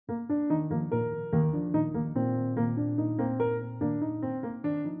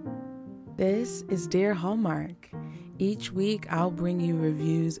This is Dear Hallmark. Each week, I'll bring you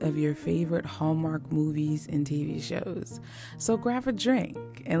reviews of your favorite Hallmark movies and TV shows. So grab a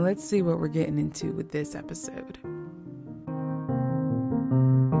drink and let's see what we're getting into with this episode.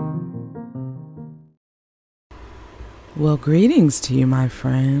 Well, greetings to you, my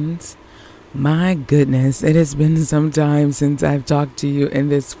friends. My goodness, it has been some time since I've talked to you in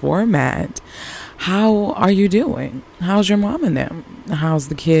this format. How are you doing? How's your mom and them? How's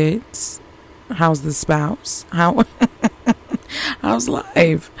the kids? How's the spouse? How's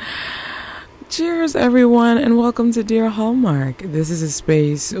life? Cheers, everyone, and welcome to Dear Hallmark. This is a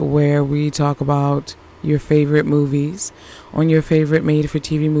space where we talk about your favorite movies on your favorite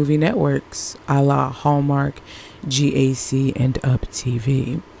made-for-TV movie networks, a la Hallmark, GAC, and Up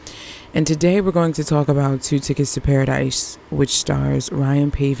TV. And today we're going to talk about Two Tickets to Paradise, which stars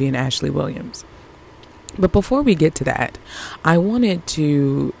Ryan Paevey and Ashley Williams. But before we get to that, I wanted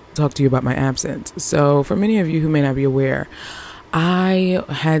to talk to you about my absence. So for many of you who may not be aware, I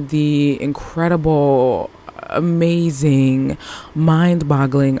had the incredible, amazing,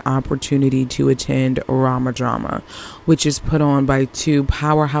 mind-boggling opportunity to attend Rama Drama, which is put on by two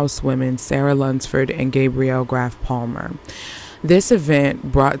powerhouse women, Sarah Lunsford and Gabrielle Graf Palmer. This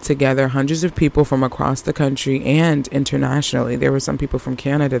event brought together hundreds of people from across the country and internationally. There were some people from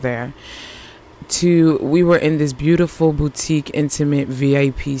Canada there. We were in this beautiful boutique, intimate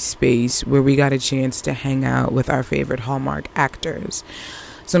VIP space where we got a chance to hang out with our favorite Hallmark actors.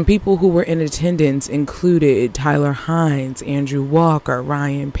 Some people who were in attendance included Tyler Hynes, Andrew Walker,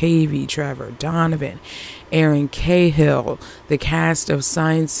 Ryan Paevey, Trevor Donovan, Erin Cahill, the cast of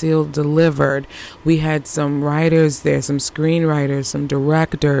Signed, Sealed, Delivered. We had some writers there, some screenwriters, some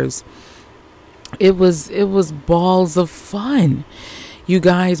directors. It was balls of fun. You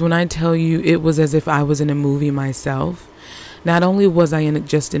guys, when I tell you it was as if I was in a movie myself, not only was I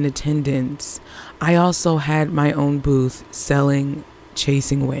just in attendance, I also had my own booth selling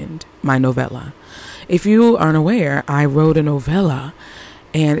Chasing Wind, my novella. If you aren't aware, I wrote a novella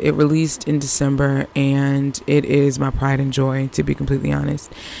and it released in December, and it is my pride and joy, to be completely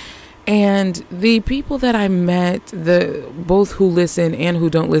honest. And the people that I met, both who listen and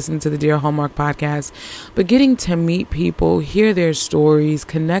who don't listen to the Dear Hallmark podcast, but getting to meet people, hear their stories,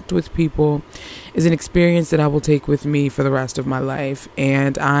 connect with people is an experience that I will take with me for the rest of my life.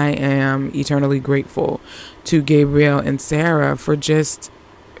 And I am eternally grateful to Gabrielle and Sarah for just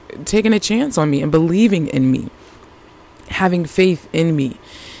taking a chance on me and believing in me, having faith in me,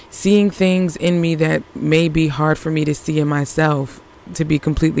 seeing things in me that may be hard for me to see in myself. To be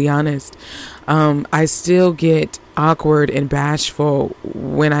completely honest, I still get awkward and bashful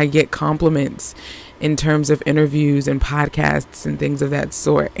when I get compliments in terms of interviews and podcasts and things of that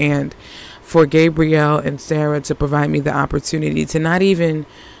sort. And for Gabrielle and Sarah to provide me the opportunity to not even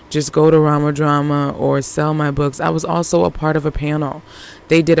just go to Rama Drama or sell my books, I was also a part of a panel.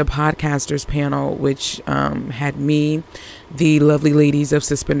 They did a podcasters panel, which had me, the lovely ladies of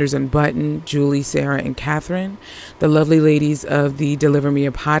Suspenders and Button, Julie, Sarah, and Catherine, the lovely ladies of the Deliver Me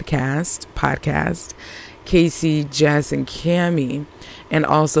a podcast, Casey, Jess, and Cammie, and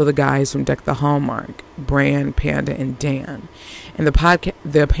also the guys from Deck the Hallmark, Bran, Panda, and Dan. And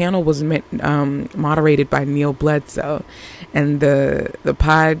the panel was moderated by Neil Bledsoe, and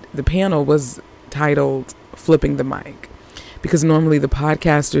the panel was titled Flipping the Mic, because normally the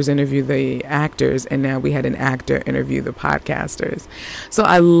podcasters interview the actors, and now we had an actor interview the podcasters. So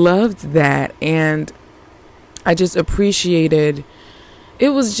I loved that, and I just appreciated. It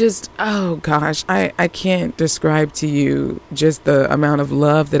was just, oh gosh, I can't describe to you just the amount of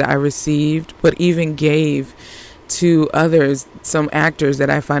love that I received, but even gave to others, some actors that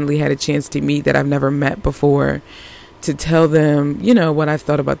I finally had a chance to meet that I've never met before, to tell them, what I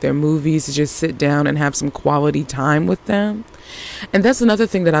thought about their movies, to just sit down and have some quality time with them. And that's another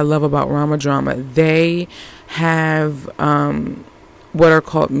thing that I love about Rama Drama. They have what are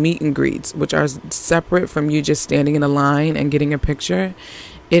called meet and greets, which are separate from you just standing in a line and getting a picture.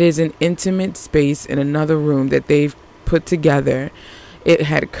 It is an intimate space in another room that they've put together. It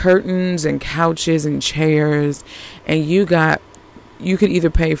had curtains and couches and chairs, and you could either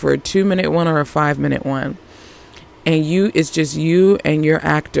pay for a 2-minute one or a 5-minute one. And it's just you and your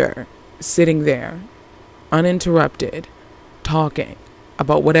actor sitting there, uninterrupted, talking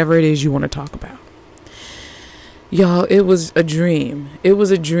about whatever it is you want to talk about. Y'all, it was a dream. It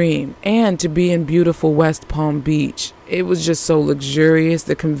was a dream. And to be in beautiful West Palm Beach, it was just so luxurious.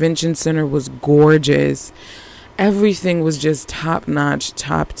 The convention center was gorgeous. Everything was just top notch,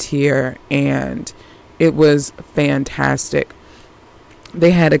 top tier, and it was fantastic.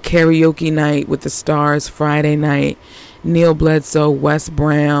 They had a karaoke night with the stars Friday night. Neil Bledsoe, Wes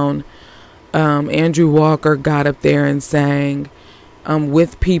Brown, Andrew Walker got up there and sang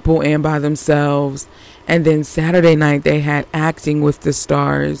with people and by themselves. And then Saturday night they had Acting with the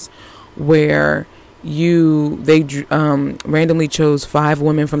Stars, where they randomly chose 5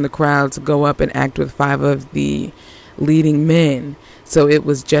 women from the crowd to go up and act with 5 of the leading men. So it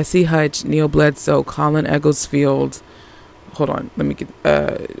was Jesse Hutch, Neil Bledsoe, Colin Egglesfield. Hold on, let me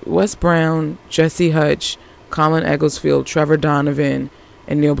get Wes Brown, Jesse Hutch, Colin Egglesfield, Trevor Donovan,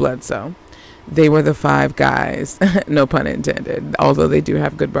 and Neil Bledsoe. They were the 5 guys, no pun intended, although they do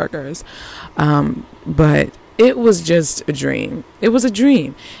have good burgers. But it was just a dream. It was a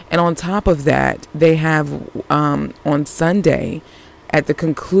dream. And on top of that, they have on Sunday, at the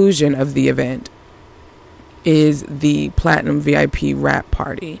conclusion of the event, is the Platinum VIP Rap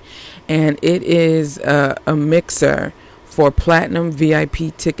Party. And it is a mixer for Platinum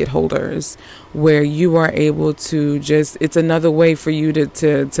VIP ticket holders, where you are able to it's another way for you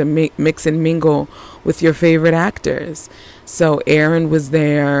to mix and mingle with your favorite actors. So Aaron was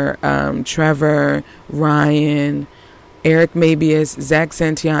there, Trevor, Ryan, Eric Mabius, Zach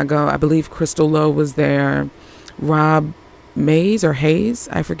Santiago, I believe Crystal Lowe was there, Rob Mays or Hayes,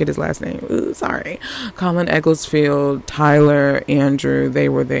 I forget his last name, sorry, Colin Egglesfield, Tyler, Andrew, they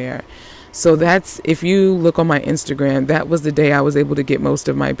were there. So that's, if you look on my Instagram, that was the day I was able to get most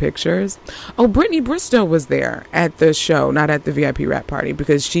of my pictures. Oh, Brittany Bristow was there at the show, not at the VIP Rap Party,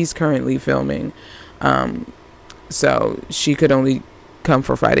 because she's currently filming. So she could only come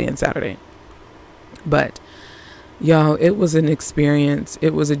for Friday and Saturday. But y'all, it was an experience.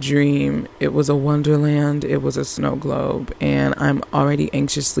 It was a dream. It was a wonderland. It was a snow globe. And I'm already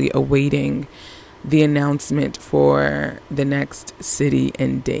anxiously awaiting the announcement for the next city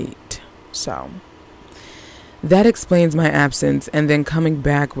and date. So that explains my absence, and then coming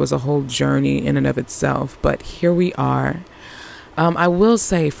back was a whole journey in and of itself. But here we are. I will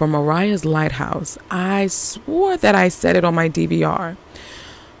say, for Mariah's Lighthouse, I swore that I said it on my DVR,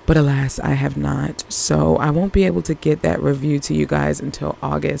 but alas, I have not. So I won't be able to get that review to you guys until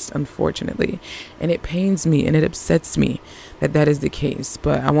August, unfortunately. And it pains me and it upsets me that that is the case.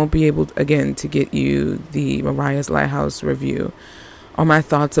 But I won't be able, again, to get you the Mariah's Lighthouse review or my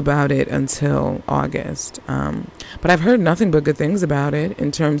thoughts about it until August. But I've heard nothing but good things about it.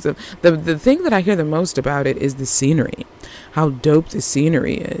 In terms of the thing that I hear the most about it is the scenery, how dope the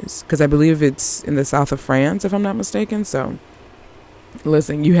scenery is, because I believe it's in the south of France, if I'm not mistaken. So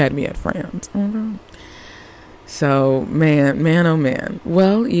listen, you had me at France. So man, oh man.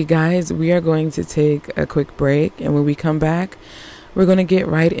 Well, you guys, we are going to take a quick break, and when we come back, we're going to get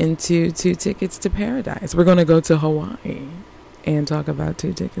right into 2 Tickets to Paradise. We're going to go to Hawaii and talk about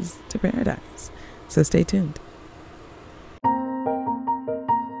 2 Tickets to Paradise. So stay tuned.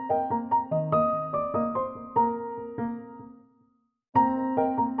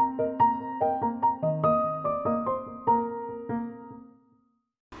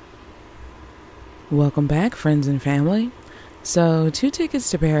 Welcome back, friends and family. So 2 Tickets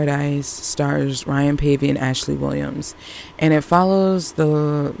to Paradise stars Ryan Pavey and Ashley Williams, and it follows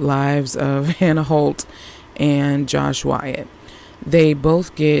the lives of Hannah Holt and Josh Wyatt. They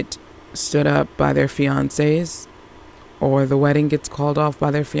both get stood up by their fiancés, or the wedding gets called off by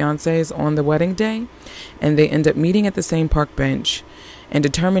their fiancés on the wedding day, and they end up meeting at the same park bench and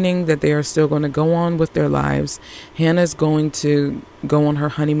determining that they are still going to go on with their lives. Hannah's going to go on her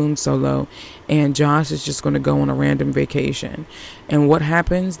honeymoon solo, and Josh is just going to go on a random vacation. And what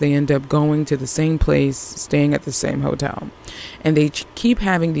happens? They end up going to the same place, staying at the same hotel. And they keep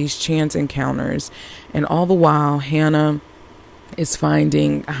having these chance encounters, and all the while, Hannah is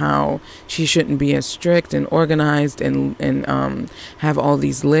finding how she shouldn't be as strict and organized and have all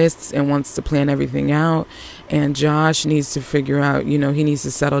these lists and wants to plan everything out. And Josh needs to figure out, he needs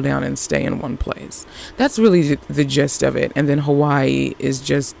to settle down and stay in one place. That's really the gist of it. And then Hawaii is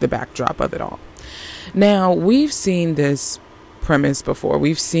just the backdrop of it all. Now, we've seen this premise before.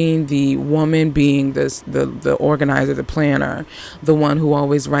 We've seen the woman being the organizer, the planner, the one who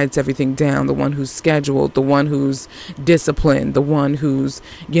always writes everything down, the one who's scheduled, the one who's disciplined, the one who's,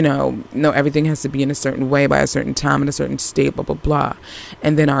 no, everything has to be in a certain way by a certain time in a certain state, blah, blah, blah.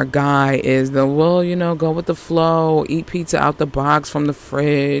 And then our guy is go with the flow, eat pizza out the box from the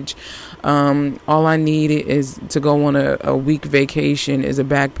fridge. All I need is to go on a week vacation is a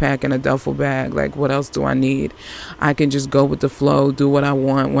backpack and a duffel bag. Like, what else do I need? I can just go with the flow, do what I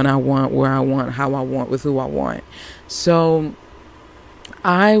want, when I want, where I want, how I want, with who I want. So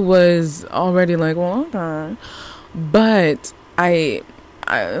I was already like, well, okay. But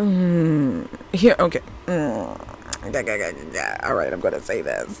here, okay. All right, I'm going to say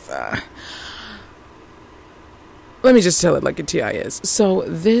this. let me just tell it like a TI is. So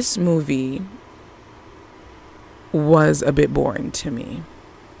this movie was a bit boring to me.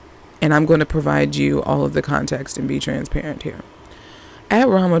 And I'm going to provide you all of the context and be transparent here. At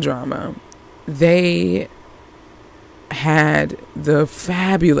Rama Drama, they had the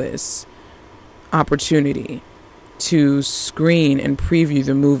fabulous opportunity to screen and preview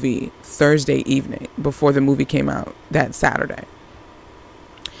the movie Thursday evening before the movie came out that Saturday.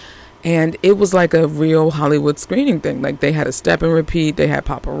 And it was like a real Hollywood screening thing. Like, they had a step and repeat. They had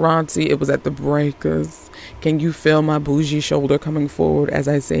paparazzi. It was at the Breakers. Can you feel my bougie shoulder coming forward as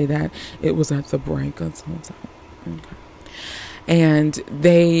I say that? It was at the Breakers. Okay. And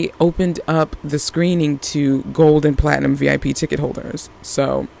they opened up the screening to gold and platinum VIP ticket holders.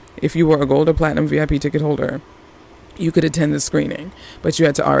 So if you were a gold or platinum VIP ticket holder, you could attend the screening, but you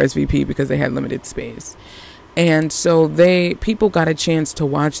had to RSVP because they had limited space. And so people got a chance to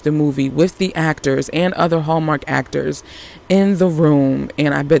watch the movie with the actors and other Hallmark actors in the room.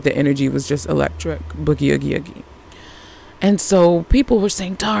 And I bet the energy was just electric. Boogie, oogie, oogie. And so people were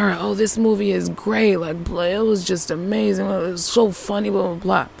saying, Tara, oh, this movie is great. Like, it was just amazing. It was so funny, blah, blah,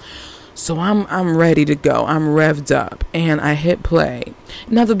 blah. So I'm ready to go. I'm revved up. And I hit play.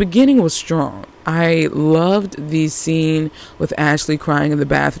 Now, the beginning was strong. I loved the scene with Ashley crying in the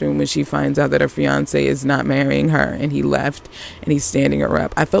bathroom when she finds out that her fiance is not marrying her and he left and he's standing her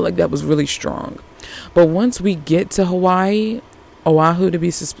up. I felt like that was really strong. But once we get to Hawaii, Oahu to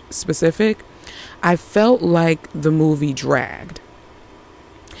be specific, I felt like the movie dragged.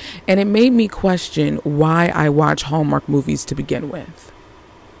 And it made me question why I watch Hallmark movies to begin with.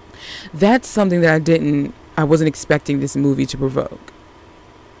 That's something that I wasn't expecting this movie to provoke.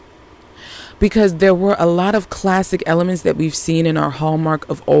 Because there were a lot of classic elements that we've seen in our Hallmark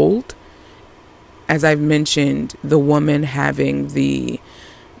of old. As I've mentioned, the woman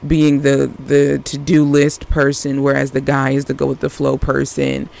being the to-do list person, whereas the guy is the go with the flow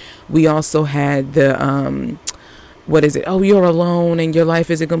person. We also had the what is it? Oh, you're alone and your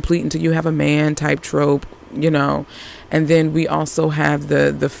life isn't complete until you have a man type trope, And then we also have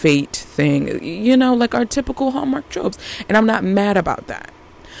the fate thing, like our typical Hallmark tropes. And I'm not mad about that.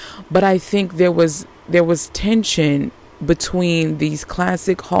 But I think there was tension between these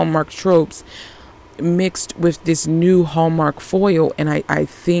classic Hallmark tropes mixed with this new Hallmark foil, and I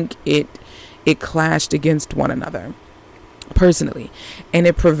think it clashed against one another personally, and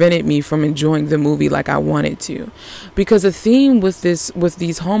it prevented me from enjoying the movie like I wanted to. Because a theme with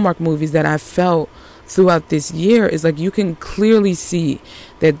these Hallmark movies that I felt throughout this year is like you can clearly see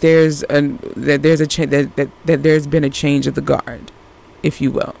that there's been a change of the guard, if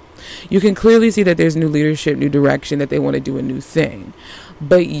you will. You can clearly see that there's new leadership, new direction, that they want to do a new thing.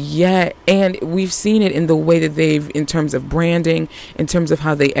 But yet, and we've seen it in the way that in terms of branding, in terms of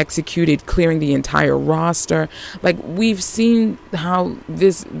how they executed clearing the entire roster. Like, we've seen how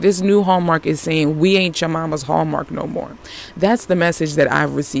this new Hallmark is saying, we ain't your mama's Hallmark no more. That's the message that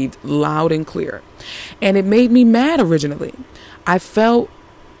I've received loud and clear. And it made me mad originally. I felt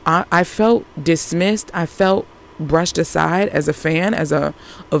dismissed. I felt brushed aside as a fan, as a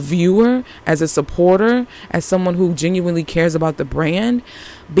viewer, as a supporter, as someone who genuinely cares about the brand,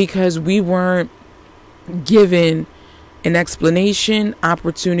 because we weren't given an explanation,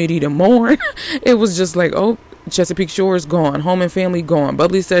 opportunity to mourn. It was just like, oh, Chesapeake Shores gone, Home and Family gone,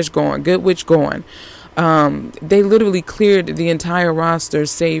 Bubbly Sesh gone, Good Witch gone. They literally cleared the entire roster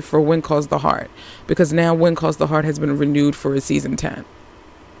save for When Calls the Heart, because now When Calls the Heart has been renewed for a season 10.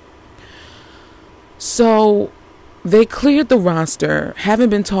 So they cleared the roster,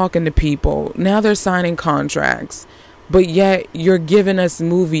 haven't been talking to people. Now they're signing contracts. But yet you're giving us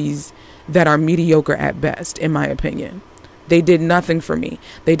movies that are mediocre at best, in my opinion. They did nothing for me.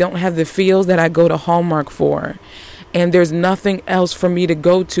 They don't have the feels that I go to Hallmark for. And there's nothing else for me to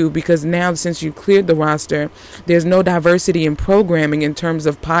go to, because now, since you cleared the roster, there's no diversity in programming in terms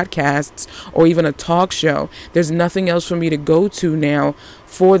of podcasts or even a talk show. There's nothing else for me to go to now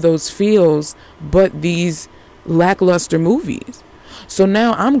for those feels but these lackluster movies. So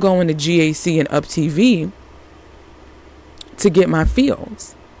now I'm going to GAC and Up TV to get my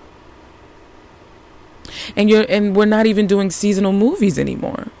feels. And we're not even doing seasonal movies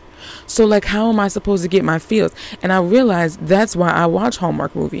anymore. So like, how am I supposed to get my feels? And I realized that's why I watch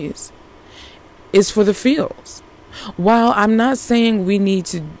Hallmark movies. It's for the feels. While I'm not saying we need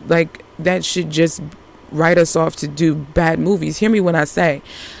to, like, that should just write us off to do bad movies. Hear me when I say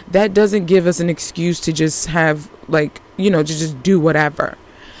that doesn't give us an excuse to just have, like, to just do whatever.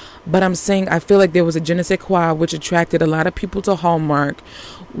 But I'm saying I feel like there was a je ne sais quoi which attracted a lot of people to Hallmark,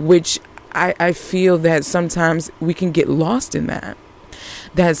 which I feel that sometimes we can get lost in that.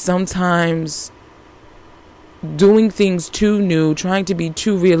 That sometimes doing things too new, trying to be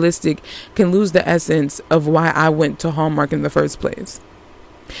too realistic, can lose the essence of why I went to Hallmark in the first place.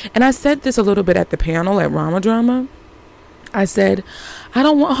 And I said this a little bit at the panel at Rama Drama. I said, I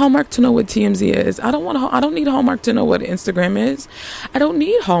don't want Hallmark to know what TMZ is. I don't need Hallmark to know what Instagram is. I don't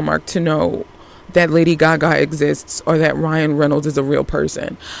need Hallmark to know that Lady Gaga exists or that Ryan Reynolds is a real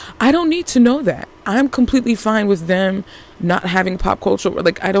person. I don't need to know that. I'm completely fine with them not having pop culture.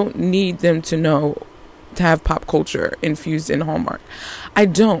 Like, I don't need them to know, to have pop culture infused in Hallmark. I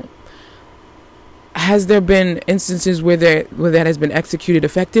don't. Has there been instances where that has been executed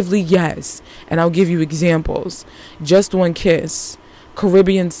effectively? Yes. And I'll give you examples. Just One Kiss,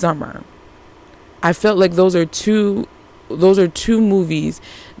 Caribbean Summer. I felt like those are two movies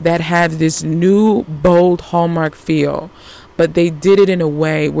that have this new, bold Hallmark feel, but they did it in a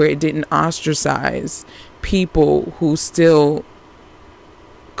way where it didn't ostracize people who still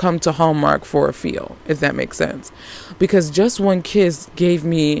come to Hallmark for a feel, if that makes sense. Because Just One Kiss gave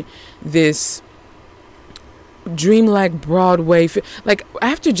me this dreamlike Broadway like,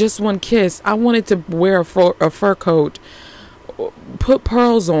 after Just One Kiss, I wanted to wear a fur coat, put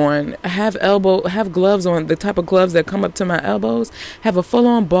pearls on, have gloves on, the type of gloves that come up to my elbows, have a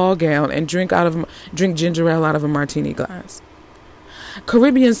full-on ball gown, and drink ginger ale out of a martini glass.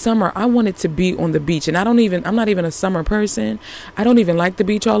 Caribbean Summer, I wanted to be on the beach, and I'm not even a summer person. I don't even like the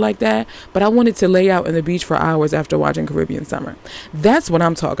beach all like that, but I wanted to lay out on the beach for hours after watching Caribbean Summer. That's what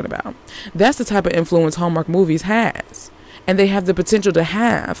I'm talking about. That's the type of influence Hallmark movies has, and they have the potential to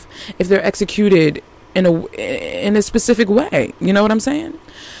have if they're executed in a specific way. You know what I'm saying?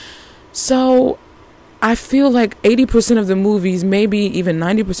 So I feel like 80% of the movies, maybe even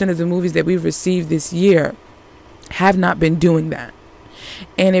 90% of the movies that we've received this year have not been doing that.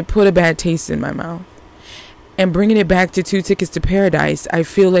 And it put a bad taste in my mouth. And bringing it back to Two Tickets to Paradise, I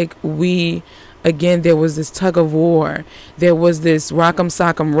feel like there was this tug of war. There was this rock'em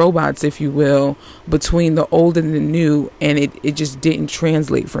sock'em robots, if you will, between the old and the new. And it just didn't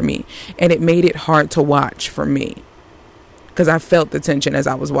translate for me. And it made it hard to watch for me, because I felt the tension as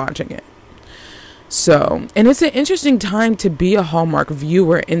I was watching it. So, and it's an interesting time to be a Hallmark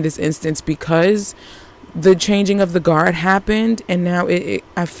viewer in this instance, because the changing of the guard happened, and now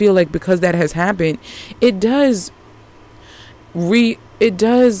I feel like because that has happened, it does, what's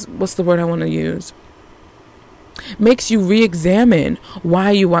the word I want to use? Makes you re-examine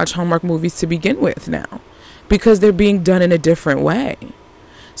why you watch Hallmark movies to begin with now, because they're being done in a different way.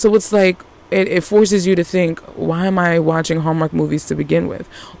 So it's like, it forces you to think, why am I watching Hallmark movies to begin with?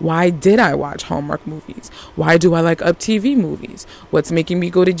 Why did I watch Hallmark movies? Why do I like Up TV movies? What's making me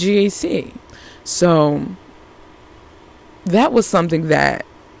go to GAC? So that was something that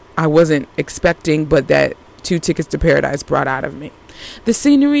I wasn't expecting, but that Two Tickets to Paradise brought out of me. The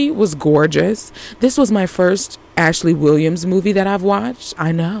scenery was gorgeous. This was my first Ashley Williams movie that I've watched.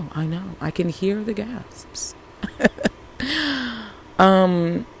 I know. I can hear the gasps.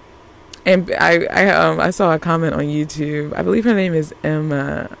 And I saw a comment on YouTube. I believe her name is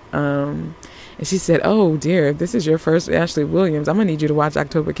Emma. And she said, "Oh dear, if this is your first Ashley Williams, I'm gonna need you to watch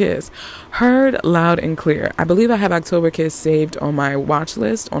October Kiss." Heard loud and clear. I believe I have October Kiss saved on my watch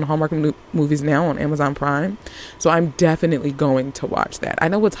list on Hallmark Movies Now on Amazon Prime. So I'm definitely going to watch that. I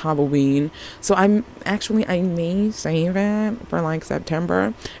know it's Halloween, so I may save it for like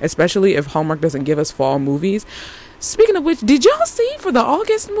September, especially if Hallmark doesn't give us fall movies. Speaking of which, did y'all see for the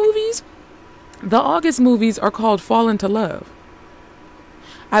August movies? The August movies are called Fall into Love.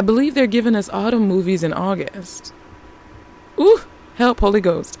 I believe they're giving us autumn movies in August. Ooh, help, Holy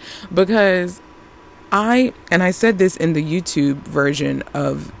Ghost. Because I said this in the YouTube version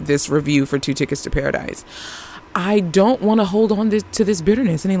of this review for Two Tickets to Paradise, I don't want to hold on to this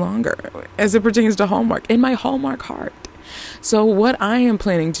bitterness any longer as it pertains to Hallmark, in my Hallmark heart. So what I am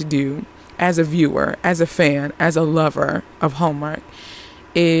planning to do as a viewer, as a fan, as a lover of Hallmark,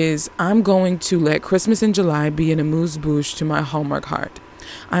 is I'm going to let Christmas in July be an amuse-bouche to my Hallmark heart.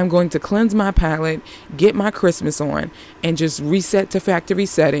 I'm going to cleanse my palate, get my Christmas on, and just reset to factory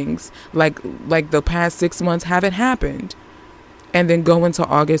settings like the past 6 months haven't happened, and then go into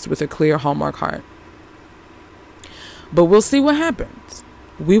August with a clear Hallmark heart. But we'll see what happens.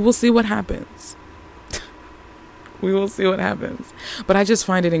 We will see what happens. We will see what happens. But I just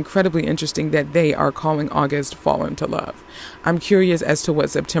find it incredibly interesting that they are calling August Fall into Love. I'm curious as to what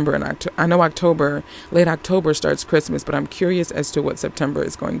September and October... I know late October starts Christmas, but I'm curious as to what September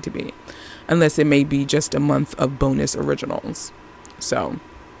is going to be. Unless it may be just a month of bonus originals. So,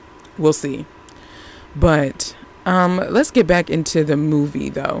 we'll see. But, let's get back into the movie,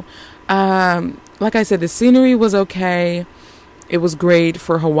 though. Like I said, the scenery was okay. It was great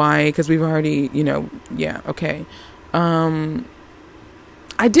for Hawaii because we've already, yeah, okay. I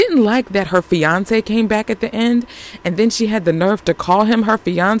didn't like that her fiance came back at the end, and then she had the nerve to call him her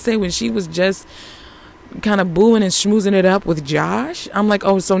fiance when she was just kind of booing and schmoozing it up with Josh. I'm like,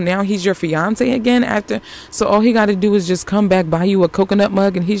 oh, so now he's your fiance again after? So all he got to do is just come back, buy you a coconut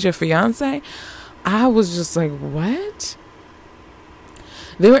mug, and he's your fiance? I was just like, what?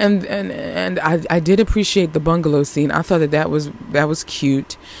 There and I did appreciate the bungalow scene. I thought that was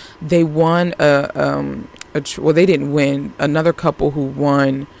cute. They won well, they didn't win. Another couple who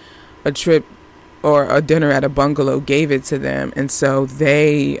won a trip or a dinner at a bungalow gave it to them, and so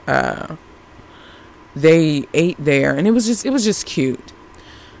they ate there, and it was just cute.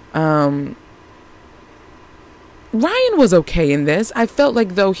 Ryan was okay in this. I felt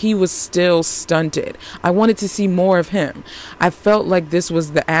like though he was still stunted. I wanted to see more of him. I felt like this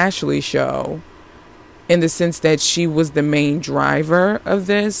was the Ashley show in the sense that she was the main driver of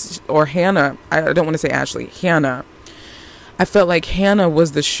this, or Hannah. I don't want to say Ashley, Hannah. I felt like Hannah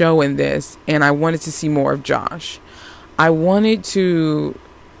was the show in this, and I wanted to see more of Josh. I wanted to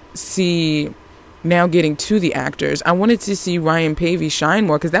see, now getting to the actors, I wanted to see Ryan Pavey shine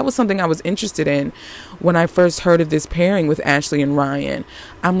more, because that was something I was interested in when I first heard of this pairing with Ashley and Ryan.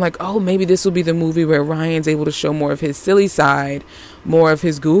 I'm like, oh, maybe this will be the movie where Ryan's able to show more of his silly side, more of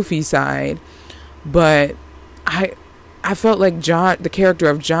his goofy side. But I felt like the character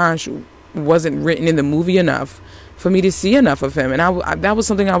of Josh wasn't written in the movie enough for me to see enough of him, and that was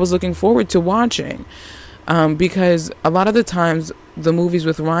something I was looking forward to watching, because a lot of the times the movies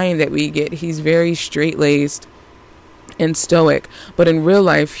with Ryan that we get, he's very straight-laced and stoic, but in real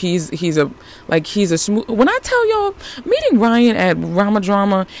life he's a smooth. When I tell y'all, meeting Ryan at Rama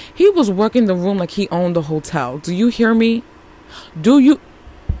Drama, he was working the room like he owned the hotel. Do you hear me?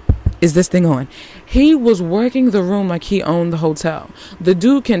 Is this thing on? He was working the room like he owned the hotel. The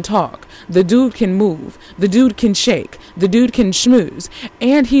dude can talk. The dude can move. The dude can shake. The dude can schmooze.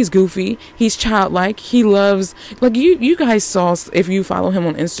 And he's goofy. He's childlike. He loves, like you guys saw, if you follow him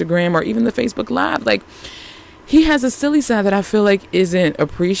on Instagram or even the Facebook Live, like he has a silly side that I feel like isn't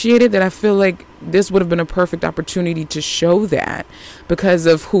appreciated, that I feel like this would have been a perfect opportunity to show that because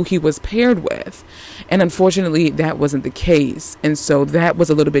of who he was paired with. And unfortunately, that wasn't the case. And so that was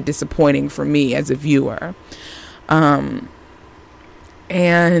a little bit disappointing for me as a viewer. And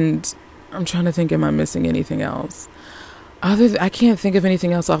I'm trying to think, am I missing anything else? I can't think of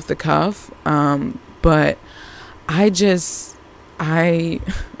anything else off the cuff. But I just want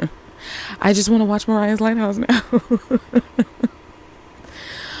to watch Mariah's Lighthouse now.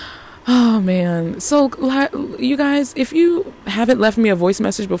 Oh man. So you guys, if you haven't left me a voice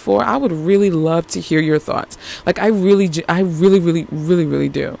message before, I would really love to hear your thoughts. Like I really do.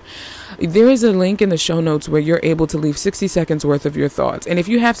 There is a link in the show notes where you're able to leave 60 seconds worth of your thoughts. And if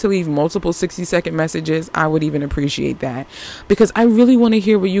you have to leave multiple 60-second messages, I would even appreciate that, because I really want to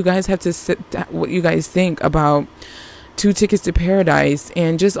hear what you guys what you guys think about Two Tickets to Paradise,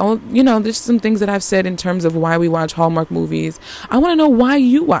 and just all, there's some things that I've said in terms of why we watch Hallmark movies. I want to know why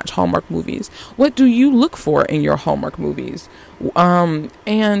you watch Hallmark movies. What do you look for in your Hallmark movies? Yeah,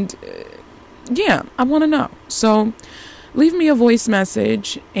 I want to know. So leave me a voice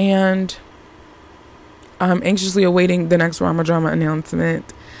message, and I'm anxiously awaiting the next Rama Drama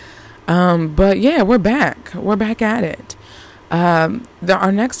announcement. But yeah, we're back. We're back at it.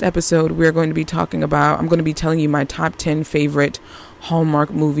 Our next episode, I'm going to be telling you my top 10 favorite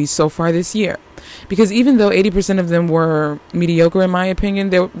Hallmark movies so far this year. Because even though 80% of them were mediocre, in my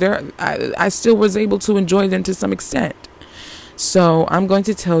opinion, I still was able to enjoy them to some extent. So I'm going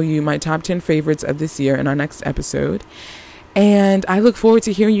to tell you my top 10 favorites of this year in our next episode. And I look forward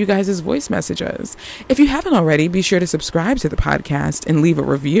to hearing you guys' voice messages. If you haven't already, be sure to subscribe to the podcast and leave a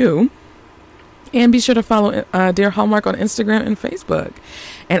review. And be sure to follow Dear Hallmark on Instagram and Facebook.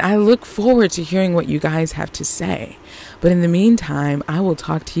 And I look forward to hearing what you guys have to say. But in the meantime, I will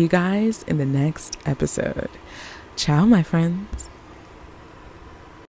talk to you guys in the next episode. Ciao, my friends.